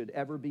nothing should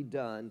ever be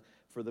done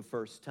for the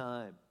first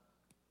time.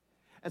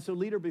 And so,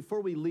 leader,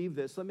 before we leave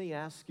this, let me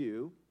ask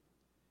you,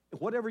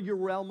 whatever your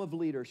realm of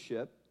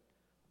leadership,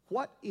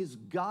 what is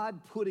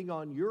God putting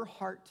on your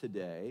heart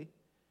today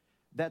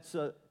that's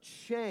a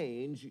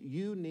change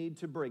you need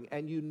to bring?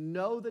 And you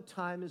know the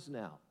time is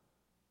now.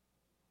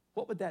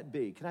 What would that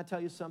be? Can I tell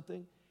you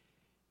something?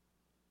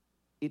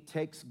 It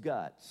takes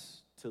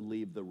guts to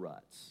leave the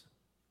ruts.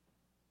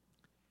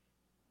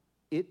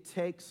 It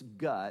takes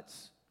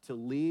guts to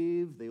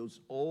leave those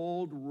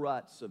old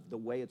ruts of the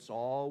way it's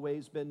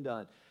always been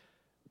done.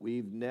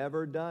 We've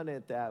never done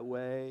it that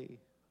way.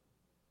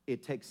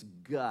 It takes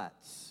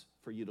guts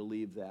for you to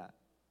leave that.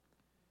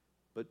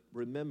 But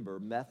remember,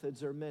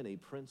 methods are many,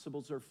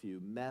 principles are few.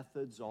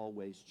 Methods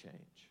always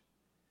change.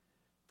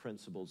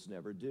 Principles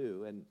never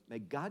do. And may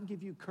God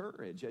give you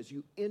courage as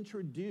you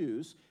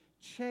introduce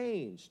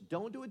change.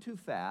 Don't do it too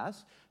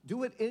fast.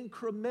 Do it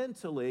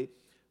incrementally.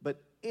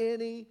 But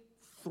any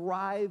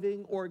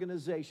thriving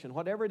organization,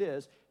 whatever it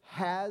is,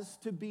 has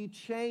to be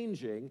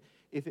changing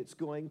if it's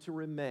going to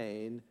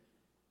remain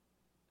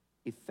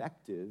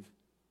effective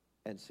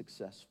and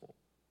successful.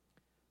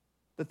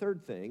 The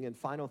third thing and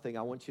final thing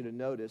I want you to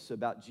notice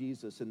about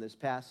Jesus in this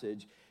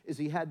passage is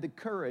he had the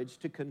courage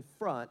to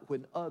confront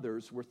when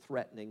others were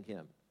threatening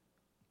him.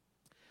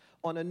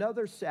 On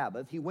another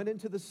Sabbath, he went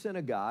into the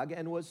synagogue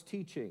and was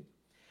teaching.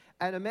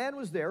 And a man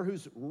was there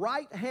whose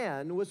right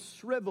hand was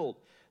shriveled.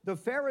 The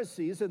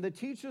Pharisees and the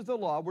teachers of the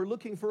law were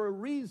looking for a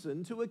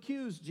reason to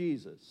accuse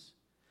Jesus.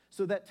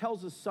 So that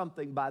tells us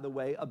something, by the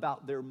way,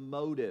 about their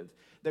motive.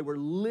 They were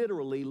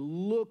literally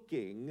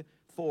looking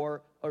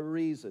for a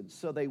reason.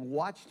 So they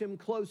watched him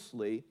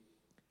closely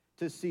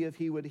to see if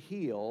he would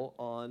heal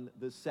on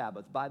the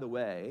Sabbath. By the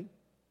way,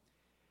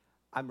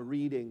 I'm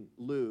reading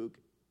Luke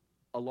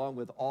along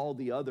with all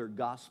the other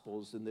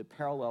Gospels, and the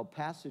parallel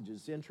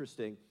passages.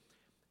 Interesting.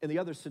 In the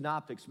other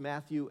synoptics,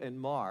 Matthew and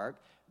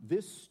Mark,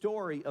 this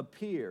story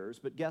appears,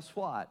 but guess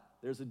what?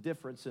 There's a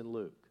difference in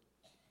Luke.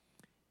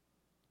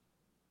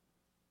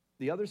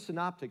 The other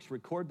synoptics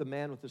record the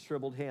man with the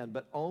shriveled hand,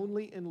 but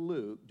only in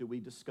Luke do we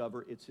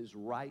discover it's his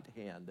right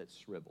hand that's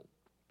shriveled.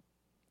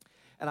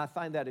 And I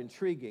find that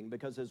intriguing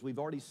because, as we've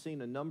already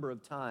seen a number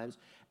of times,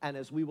 and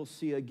as we will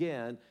see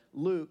again,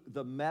 Luke,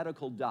 the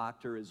medical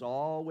doctor, is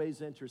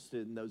always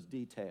interested in those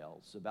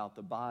details about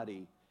the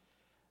body.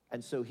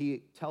 And so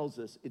he tells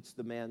us it's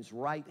the man's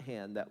right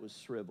hand that was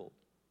shriveled.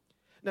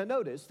 Now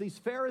notice, these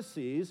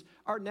Pharisees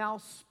are now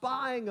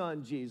spying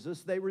on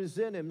Jesus. They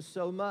resent him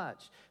so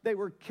much. They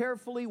were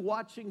carefully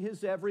watching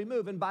his every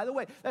move. And by the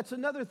way, that's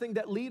another thing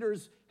that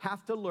leaders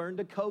have to learn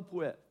to cope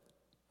with.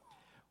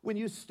 When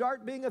you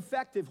start being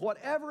effective,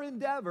 whatever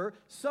endeavor,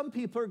 some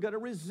people are going to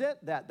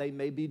resent that. They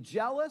may be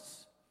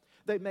jealous.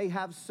 They may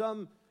have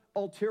some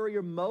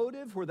ulterior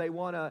motive where they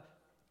want to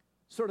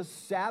sort of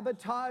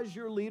sabotage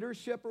your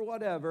leadership or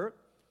whatever,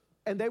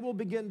 and they will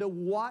begin to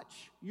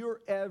watch your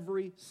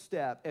every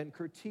step and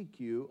critique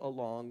you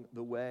along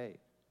the way.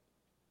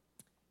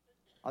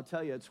 I'll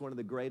tell you, it's one of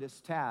the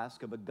greatest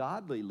tasks of a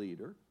godly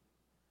leader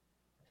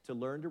to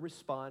learn to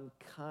respond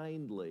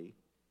kindly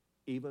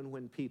even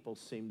when people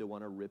seem to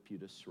want to rip you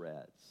to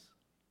shreds.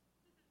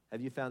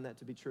 Have you found that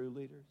to be true,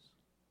 leaders?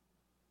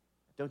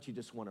 Don't you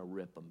just want to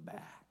rip them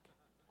back?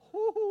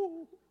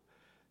 Woo-hoo.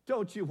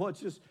 Don't you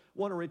just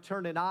want to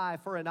return an eye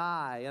for an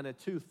eye and a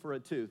tooth for a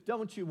tooth?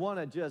 Don't you want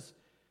to just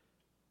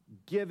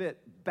give it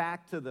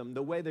back to them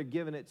the way they're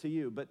giving it to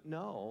you? But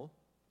no,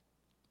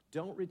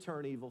 don't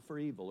return evil for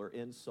evil or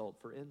insult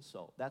for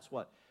insult. That's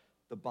what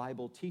the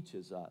Bible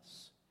teaches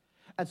us.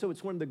 And so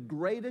it's one of the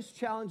greatest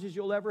challenges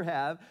you'll ever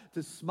have,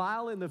 to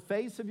smile in the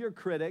face of your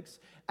critics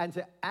and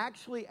to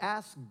actually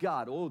ask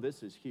God, oh,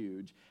 this is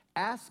huge,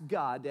 ask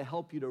God to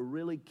help you to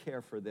really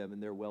care for them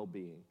and their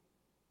well-being.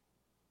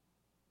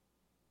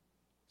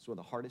 It's one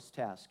of the hardest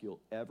tasks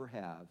you'll ever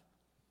have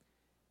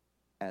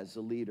as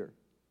a leader.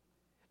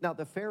 Now,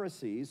 the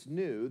Pharisees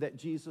knew that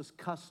Jesus'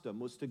 custom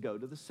was to go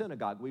to the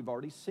synagogue. We've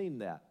already seen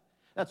that.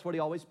 That's what he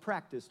always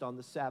practiced on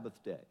the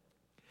Sabbath day.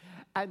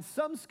 And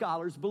some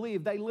scholars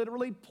believe they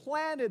literally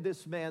planted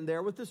this man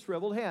there with the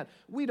shriveled hand.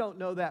 We don't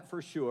know that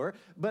for sure,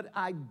 but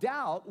I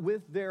doubt,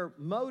 with their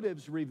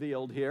motives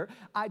revealed here,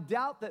 I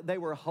doubt that they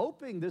were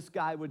hoping this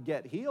guy would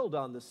get healed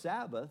on the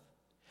Sabbath.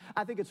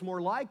 I think it's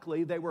more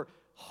likely they were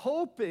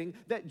hoping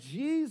that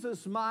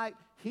Jesus might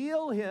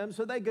heal him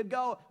so they could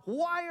go,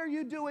 why are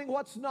you doing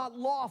what's not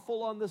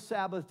lawful on the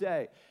Sabbath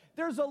day?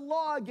 There's a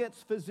law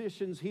against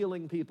physicians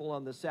healing people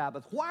on the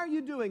Sabbath. Why are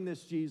you doing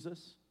this,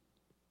 Jesus?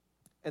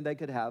 And they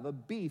could have a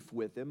beef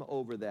with him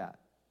over that.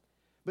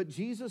 But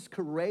Jesus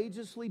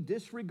courageously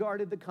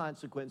disregarded the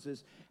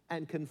consequences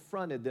and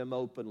confronted them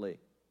openly.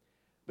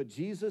 But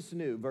Jesus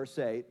knew, verse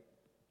 8,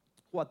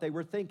 what they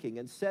were thinking,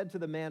 and said to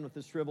the man with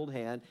the shriveled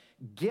hand,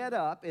 get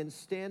up and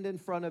stand in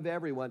front of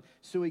everyone.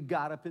 So he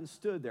got up and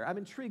stood there. I'm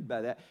intrigued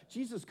by that.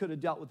 Jesus could have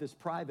dealt with this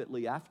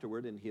privately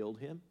afterward and healed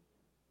him.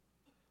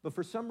 But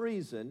for some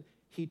reason,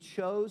 he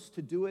chose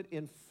to do it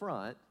in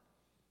front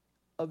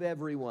of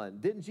everyone.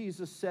 Then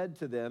Jesus said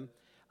to them,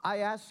 I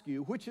ask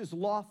you, which is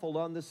lawful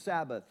on the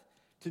Sabbath,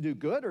 to do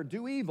good or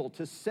do evil,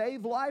 to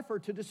save life or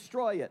to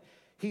destroy it?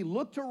 He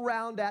looked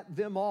around at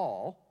them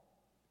all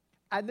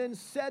and then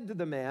said to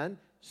the man,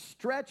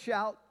 stretch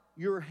out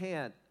your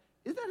hand.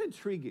 Isn't that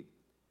intriguing?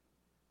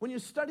 When you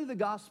study the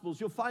Gospels,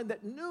 you'll find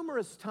that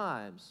numerous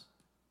times,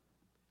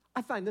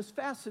 I find this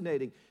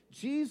fascinating,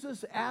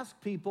 Jesus asked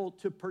people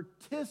to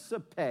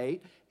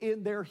participate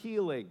in their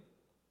healing. Do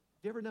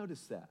you ever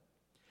notice that?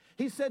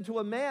 He said to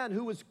a man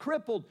who was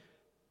crippled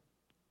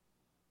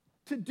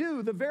to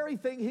do the very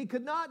thing he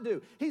could not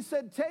do. He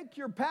said, take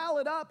your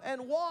pallet up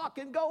and walk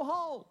and go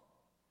home.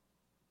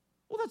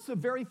 Well, that's the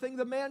very thing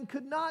the man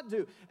could not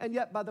do. And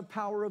yet, by the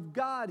power of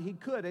God, he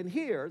could. And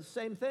here, the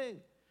same thing.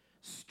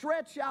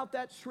 Stretch out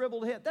that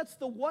shriveled hand. That's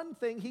the one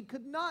thing he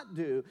could not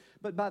do,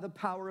 but by the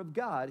power of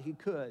God, he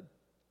could.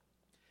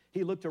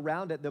 He looked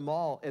around at them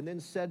all and then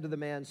said to the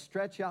man,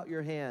 stretch out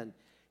your hand.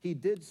 He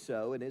did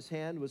so, and his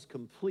hand was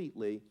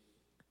completely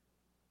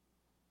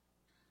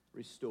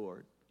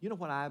restored. You know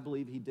what I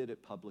believe he did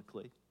it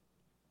publicly?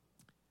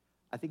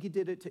 I think he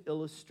did it to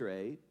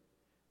illustrate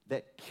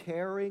that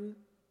caring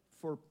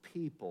for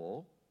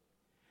people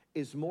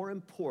is more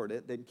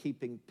important than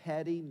keeping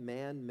petty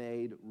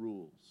man-made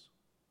rules.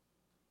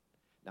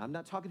 Now, I'm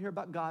not talking here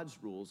about God's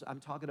rules. I'm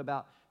talking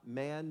about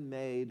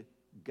man-made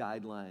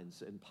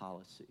guidelines and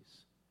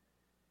policies.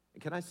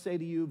 And can I say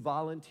to you,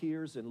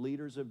 volunteers and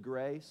leaders of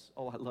grace,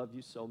 oh, I love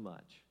you so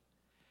much.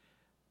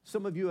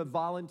 Some of you have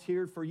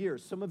volunteered for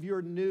years. Some of you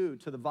are new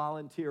to the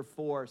volunteer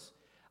force.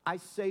 I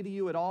say to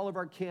you at all of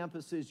our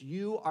campuses,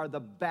 you are the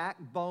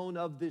backbone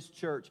of this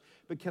church.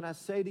 But can I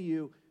say to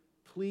you,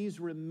 please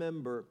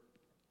remember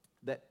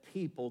that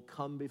people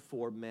come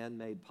before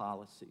man-made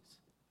policies.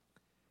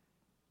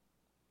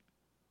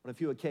 On a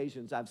few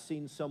occasions, I've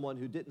seen someone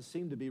who didn't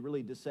seem to be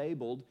really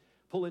disabled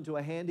pull into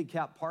a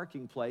handicapped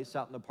parking place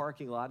out in the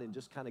parking lot and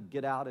just kind of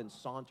get out and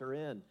saunter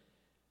in.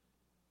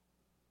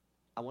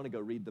 I want to go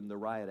read them the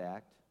riot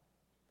act.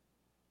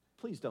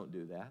 Please don't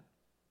do that.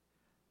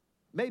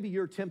 Maybe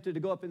you're tempted to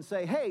go up and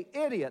say, hey,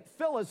 idiot,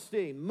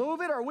 Philistine,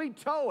 move it or we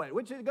tow it.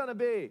 Which is it going to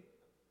be?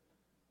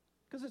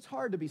 Because it's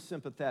hard to be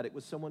sympathetic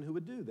with someone who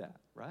would do that,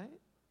 right?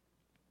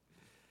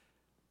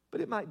 But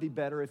it might be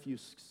better if you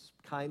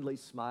kindly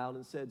smiled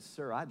and said,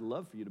 sir, I'd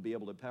love for you to be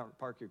able to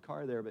park your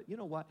car there, but you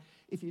know what?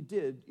 If you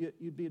did,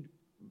 you'd be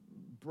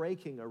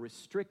breaking a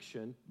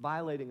restriction,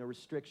 violating a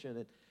restriction.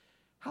 And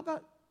how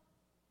about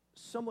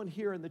someone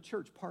here in the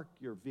church park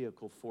your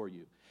vehicle for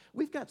you?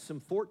 We've got some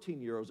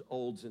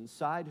 14-year-olds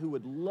inside who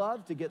would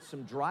love to get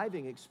some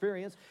driving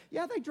experience.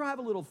 Yeah, they drive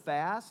a little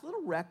fast, a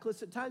little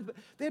reckless at times, but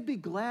they'd be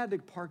glad to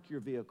park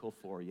your vehicle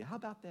for you. How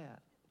about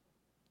that?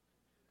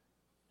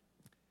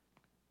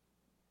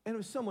 And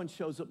if someone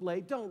shows up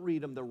late, don't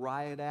read them the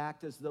riot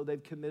act as though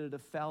they've committed a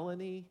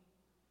felony.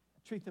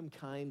 Treat them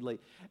kindly.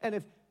 And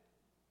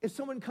if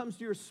someone comes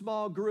to your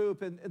small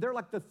group and they're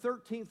like the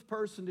 13th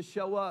person to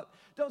show up,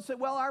 don't say,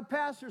 well, our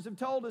pastors have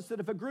told us that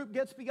if a group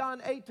gets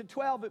beyond 8 to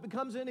 12, it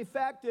becomes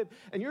ineffective,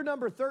 and you're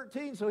number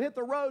 13, so hit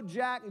the road,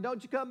 Jack, and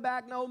don't you come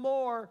back no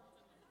more.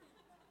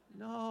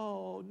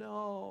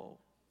 No.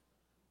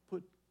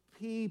 Put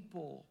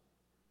people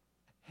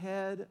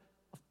ahead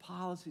of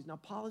policies. Now,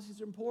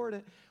 policies are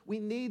important. We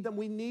need them.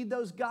 We need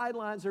those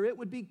guidelines, or it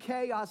would be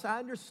chaos. I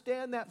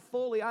understand that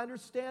fully. I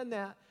understand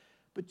that.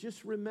 But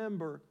just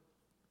remember,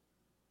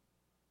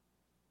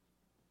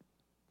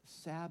 the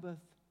Sabbath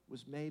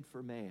was made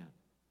for man,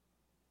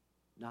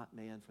 not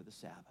man for the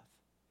Sabbath.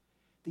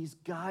 These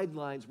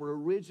guidelines were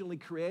originally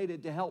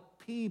created to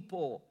help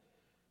people,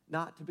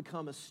 not to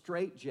become a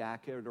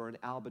straitjacket or an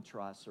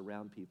albatross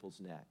around people's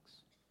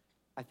necks.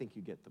 I think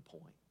you get the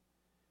point.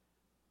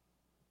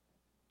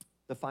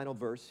 The final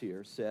verse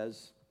here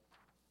says,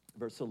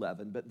 verse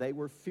 11, but they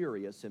were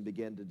furious and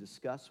began to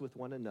discuss with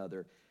one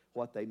another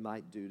what they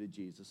might do to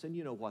Jesus. And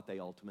you know what they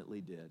ultimately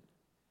did.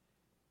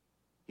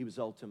 He was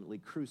ultimately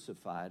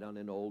crucified on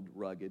an old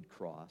rugged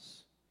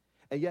cross.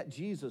 And yet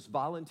Jesus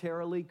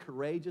voluntarily,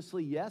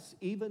 courageously, yes,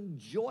 even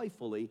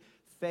joyfully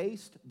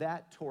faced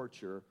that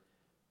torture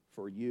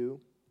for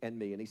you and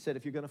me. And he said,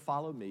 if you're going to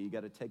follow me, you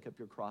got to take up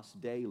your cross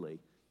daily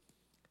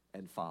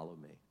and follow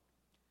me.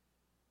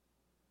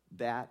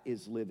 That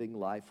is living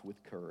life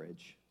with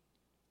courage.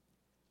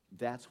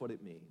 That's what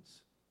it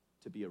means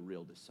to be a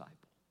real disciple.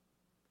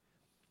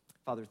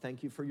 Father,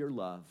 thank you for your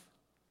love,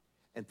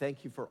 and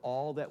thank you for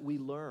all that we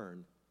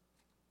learn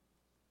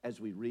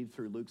as we read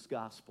through Luke's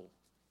gospel.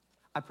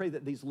 I pray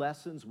that these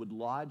lessons would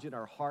lodge in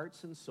our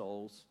hearts and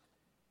souls,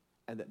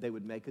 and that they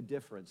would make a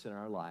difference in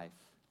our life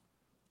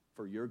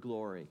for your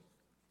glory.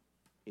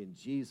 In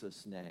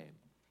Jesus' name,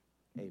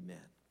 amen.